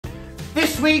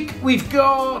This week we've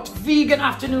got vegan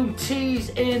afternoon teas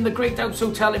in the Great House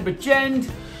Hotel in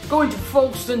Bridgend, going to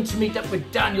Folkestone to meet up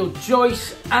with Dan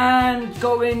Joyce, and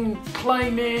going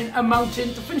climbing a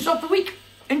mountain to finish off the week.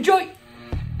 Enjoy!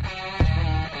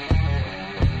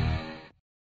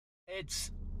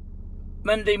 It's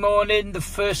Monday morning, the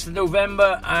 1st of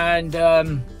November, and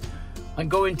I'm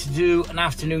going to do an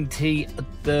afternoon tea at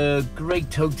the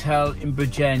Great Hotel in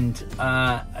Bridgend.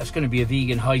 It's going to be a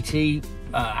vegan high tea,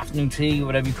 afternoon tea,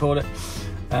 whatever you call it.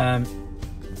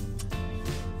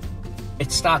 It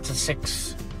starts at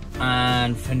 6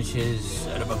 and finishes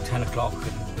at about 10 o'clock.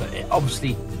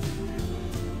 Obviously,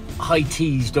 high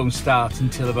teas don't start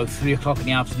until about 3 o'clock in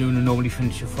the afternoon and normally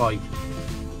finish at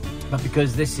 5. But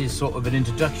because this is sort of an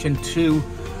introduction to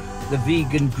the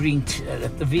vegan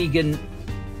the vegan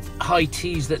high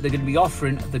teas that they're going to be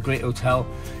offering at the Great Hotel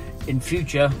in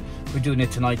future, we're doing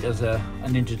it tonight as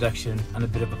an introduction and a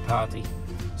bit of a party.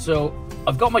 So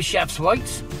I've got my chef's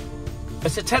whites.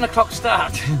 It's a 10 o'clock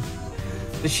start.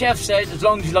 The chef said as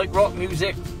long as you like rock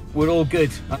music, we're all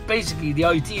good. Basically, the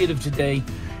idea of today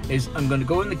is I'm going to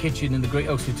go in the kitchen in the Great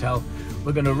House Hotel.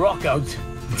 We're going to rock out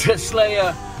to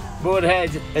Slayer,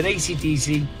 Motorhead and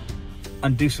AC/DC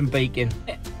and do some baking.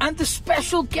 And the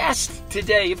special guest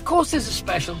today, of course there's a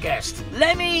special guest,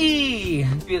 Lemmy!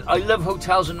 I love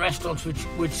hotels and restaurants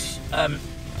which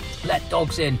let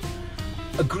dogs in.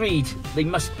 Agreed, they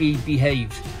must be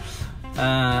behaved.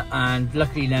 And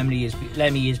luckily Lemmy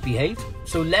is behaved.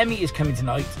 So Lemmy is coming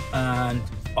tonight, and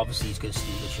obviously he's going to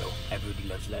steal the show. Everybody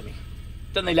loves Lemmy.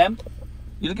 Don't they, Lem?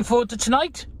 You looking forward to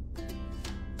tonight?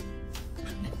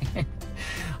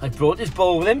 I brought his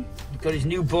ball with him. He's got his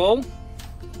new ball.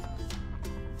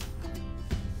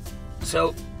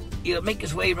 So he'll make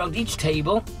his way around each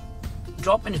table,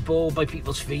 dropping his ball by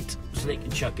people's feet so they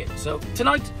can chuck it. So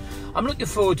tonight, I'm looking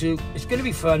forward to. It's going to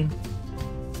be fun.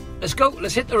 Let's go.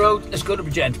 Let's hit the road. Let's go to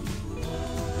Bridgend.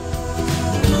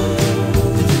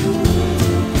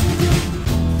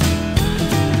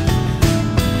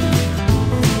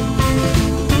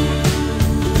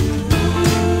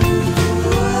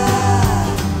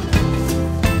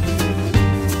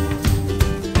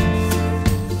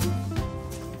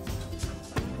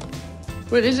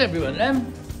 Where is everyone, Lem?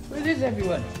 Where is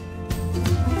everyone?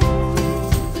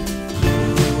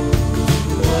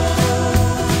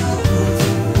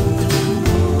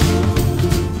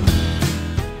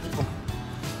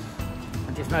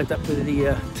 I just met up with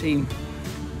the team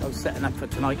I was setting up for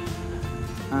tonight,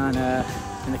 and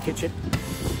in the kitchen.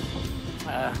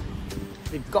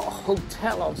 They've got a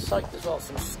hotel on site as well,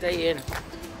 so I'm staying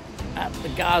at the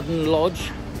Garden Lodge,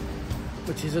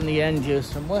 which is on the end here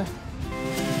somewhere.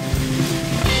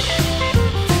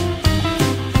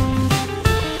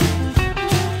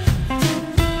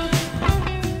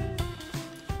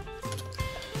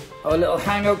 Our little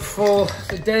hangout for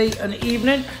the day and the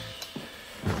evening.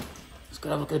 Let's go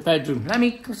have a look at the bedroom. Let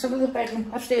me go have a look at the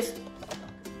bedroom upstairs.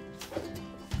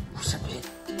 What's up here?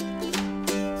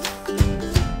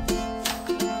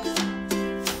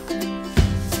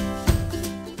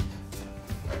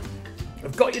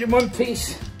 I've got you in one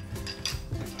piece.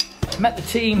 Met the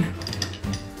team.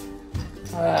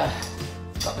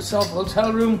 Got myself a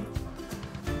hotel room.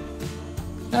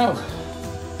 Now,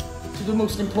 to the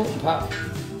most important part.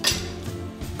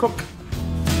 Cook.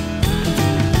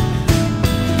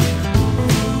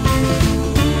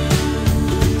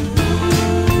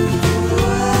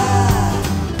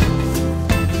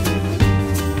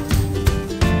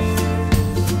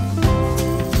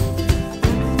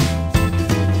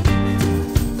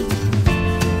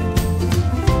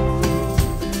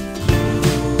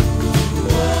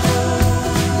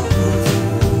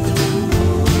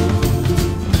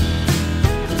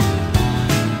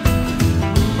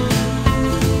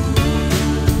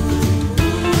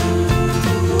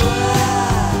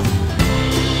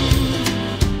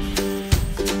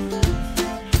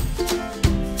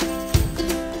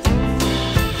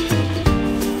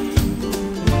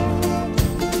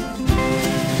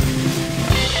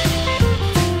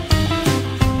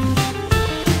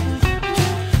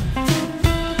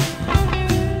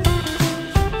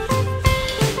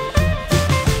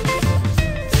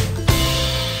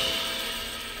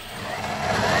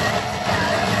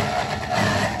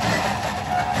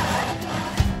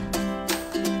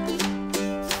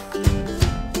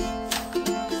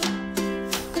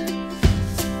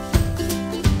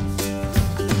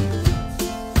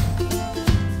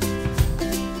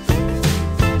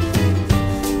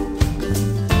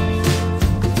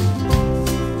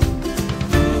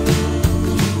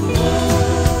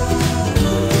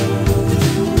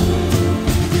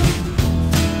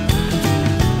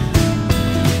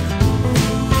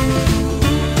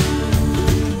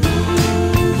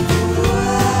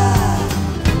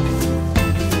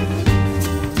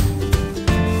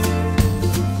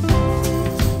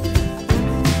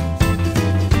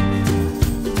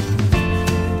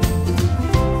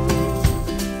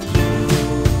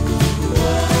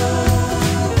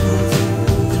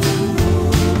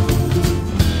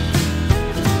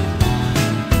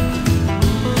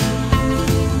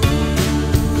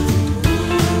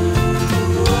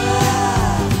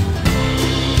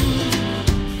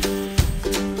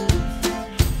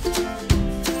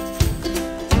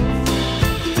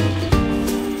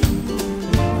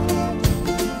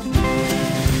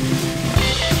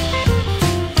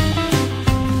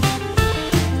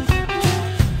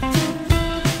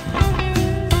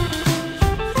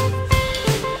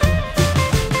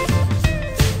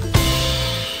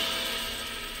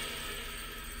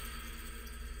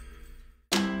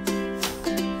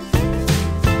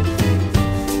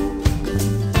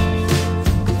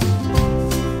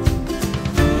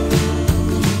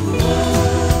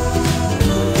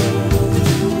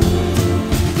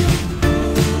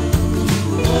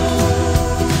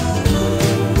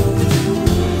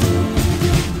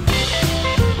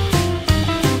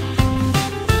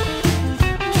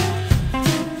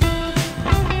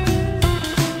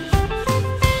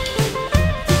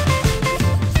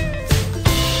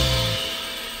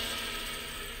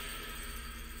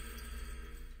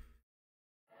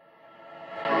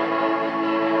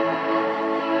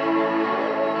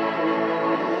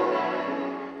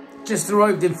 Just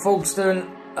arrived in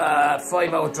Folkestone,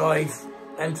 5-hour drive,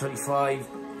 M25.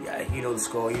 Yeah, you know the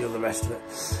score, you know the rest of it.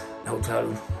 Hotel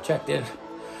room, checked in.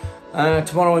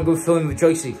 Tomorrow I'm going to film with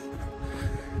Joycey.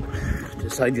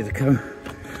 Decided to come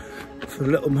for a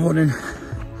little morning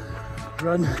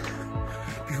run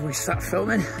before we start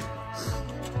filming.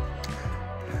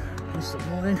 It's the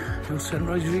morning, no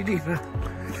sunrise really, but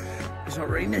it's not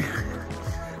raining.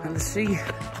 And the sea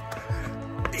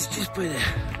is just by there.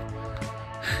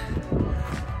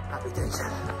 Happy days.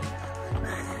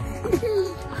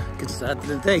 Good start to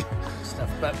the day.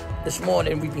 But this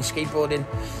morning we've been skateboarding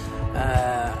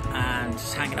and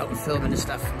just hanging out and filming and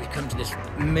stuff. And we've come to this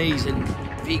amazing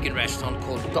vegan restaurant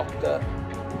called Dr.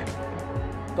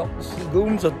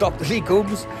 Seagooms or Dr.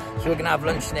 Seagooms. So we're gonna have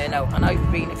lunch there now. And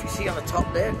I've been, if you see on the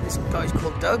top there, this guy's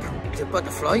called Doug. He's a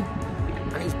butterfly,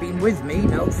 and he's been with me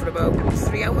now for about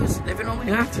 3 hours, living on my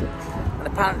hat. And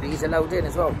apparently he's allowed in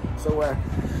as well. So we're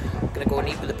gonna go and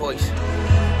eat with the boys.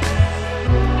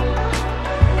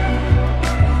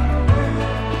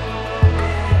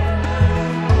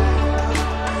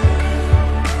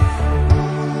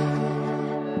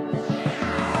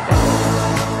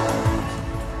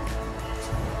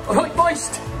 Alright,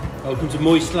 moist! Welcome to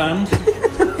Moist Land. This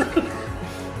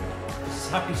is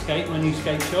Happy Skate, my new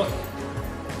skate shop.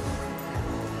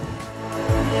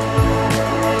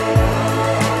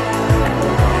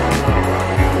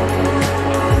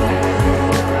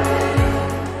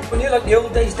 When you like the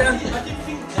old days, Dan? I did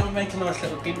think I would make a nice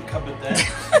little gimp cupboard there.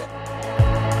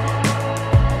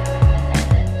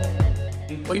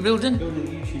 What are you building? Building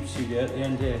a YouTube studio at the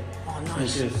end here. Oh,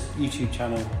 nice. It's a YouTube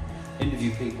channel,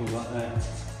 interview people like that.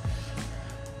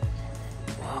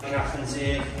 Wow. Happens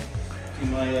here, do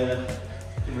my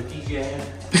DJ.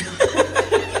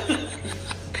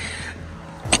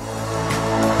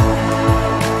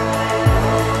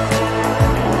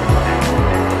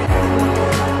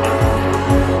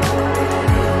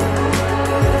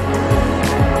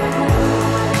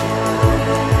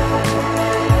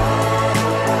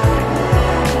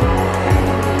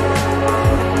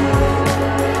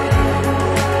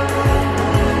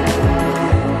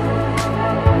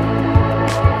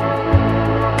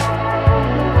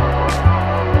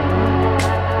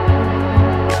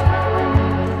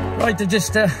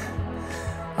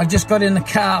 I just got in the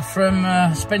car from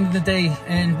spending the day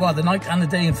in, well, the night and the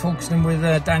day in Folkestone with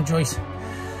Dan Joyce.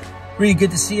 Really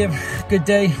good to see him. Good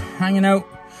day, hanging out,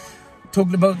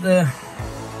 talking about the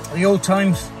old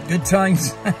times, good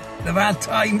times, the bad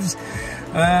times,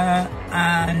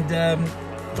 and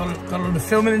got a lot of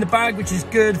filming in the bag, which is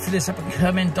good for this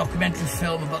up-and-coming documentary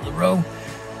film about the row.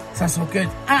 So that's all good.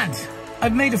 And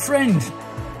I've made a friend,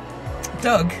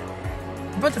 Doug,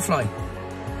 the butterfly.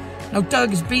 Now Doug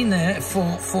has been there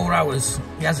for 4 hours.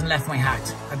 He hasn't left my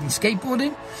hat. I've been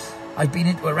skateboarding. I've been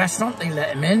into a restaurant, they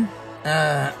let him in.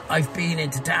 I've been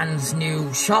into Dan's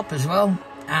new shop as well.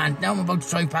 And now I'm about to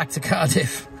drive back to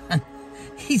Cardiff. And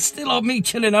he's still on me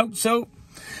chilling out, so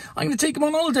I'm gonna take him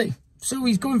on holiday. So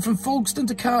he's going from Folkestone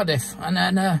to Cardiff. And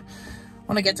then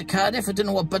when I get to Cardiff, I don't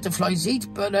know what butterflies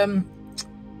eat, but I'll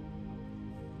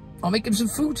make him some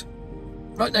food.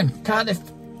 Right then, Cardiff.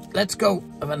 Let's go.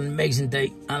 I've had an amazing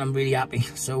day and I'm really happy.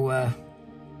 So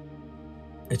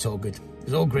it's all good.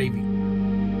 It's all gravy.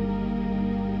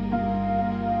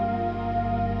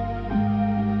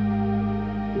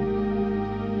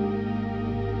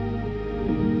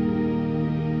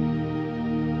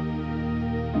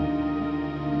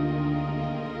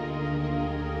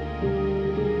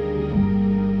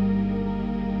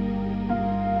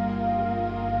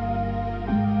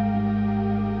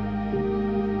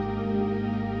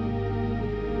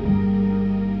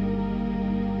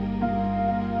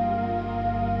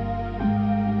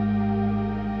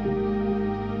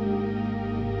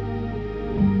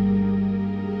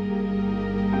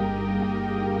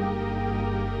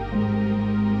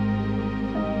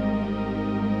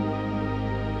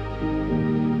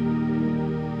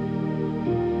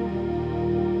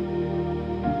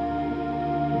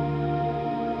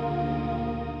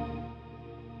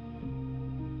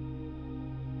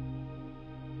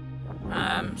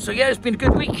 So yeah, it's been a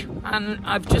good week and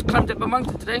I've just climbed up a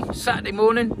mountain today, Saturday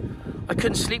morning. I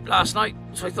couldn't sleep last night,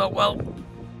 so I thought, well,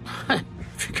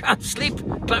 if you can't sleep,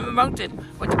 climb a mountain.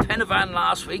 Went to Penavon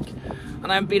last week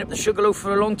and I haven't been up the Loaf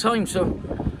for a long time, so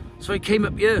I came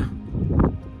up here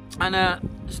and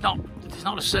it's not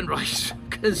a sunrise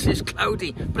because it's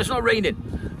cloudy, but it's not raining.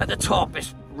 At the top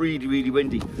it's really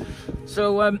windy.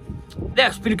 So yeah,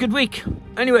 it's been a good week.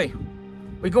 Anyway,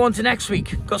 we go on to next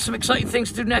week. Got some exciting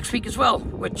things to do next week as well,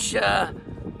 which I'm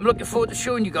looking forward to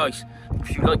showing you guys.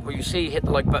 If you like what you see, hit the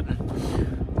like button.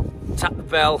 tap the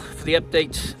bell for the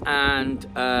updates, and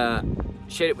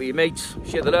share it with your mates,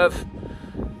 share the love,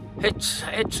 hit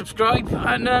subscribe,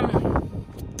 and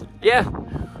yeah,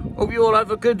 hope you all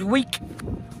have a good week.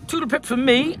 Toodle pip from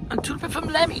me, and toodle pip from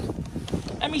Lemmy.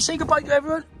 Lemmy, say goodbye to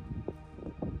everyone.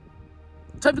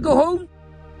 Time to go home.